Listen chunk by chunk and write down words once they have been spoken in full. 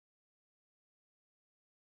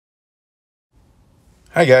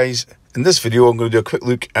Hi guys, in this video I'm going to do a quick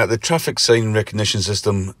look at the traffic sign recognition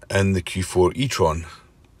system in the Q4 E-Tron.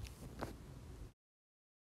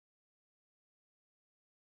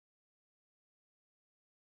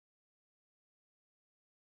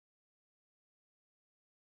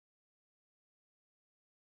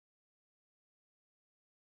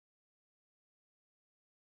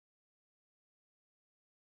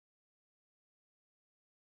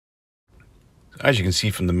 As you can see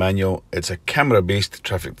from the manual, it's a camera-based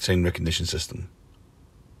traffic sign recognition system.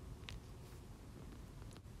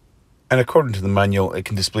 And according to the manual, it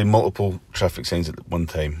can display multiple traffic signs at one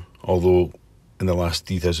time, although in the last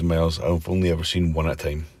 3,000 miles I've only ever seen one at a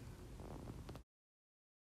time.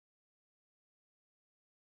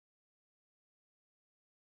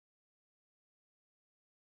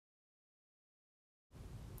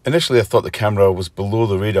 Initially I thought the camera was below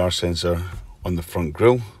the radar sensor on the front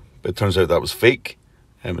grille, but it turns out that was fake,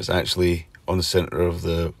 and it's actually on the centre of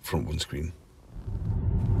the front windscreen.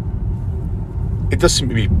 It does seem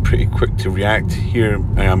to be pretty quick to react. Here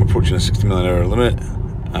I am approaching a 60 mph limit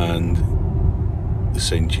and the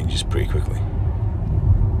sign changes pretty quickly.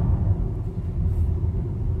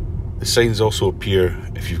 The signs also appear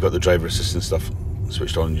if you've got the driver assistance stuff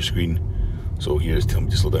switched on your screen. So here it's telling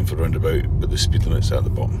me to slow down for the roundabout, but the speed limit's at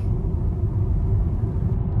the bottom.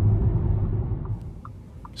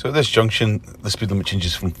 So at this junction, the speed limit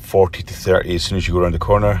changes from 40 to 30 as soon as you go around the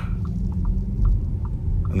corner.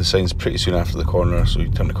 And the sign's pretty soon after the corner, so you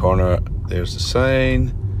turn the corner, there's the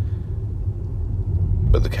sign,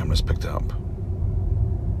 but the camera's picked it up.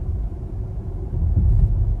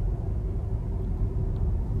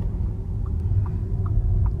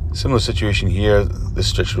 Similar situation here, this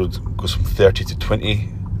stretch road goes from 30 to 20,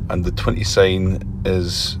 and the 20 sign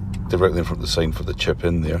is directly in front of the sign for the chip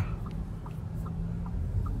in there.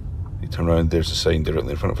 You turn around, there's the sign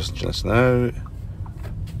directly in front of us just now,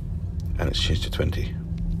 and it's changed to 20.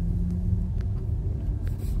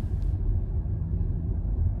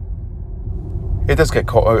 It does get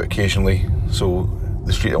caught out occasionally, so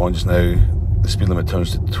the street I'm on just now, the speed limit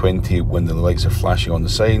turns to 20 when the lights are flashing on the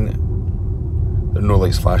sign. There are no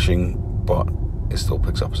lights flashing, but it still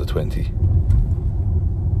picks up as a 20.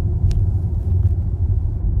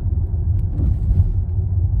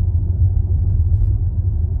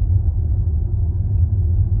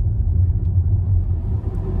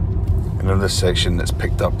 And in this section, it's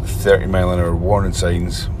picked up 30 mph warning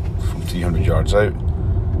signs from 300 yards out.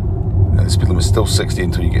 And the speed limit is still 60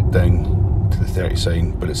 until you get down to the 30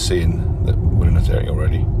 sign, but it's saying that we're in a 30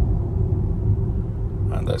 already.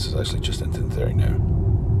 And that's actually just into the 30 now.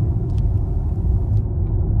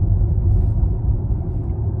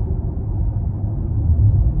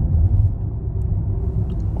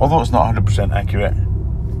 Although it's not 100% accurate,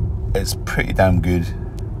 it's pretty damn good,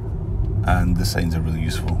 and the signs are really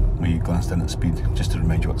useful when you glance down at speed, just to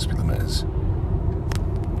remind you what the speed limit is.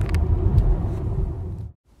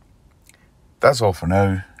 That's all for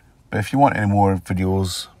now, but if you want any more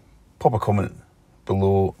videos, pop a comment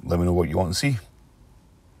below, let me know what you want to see.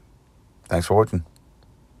 Thanks for watching.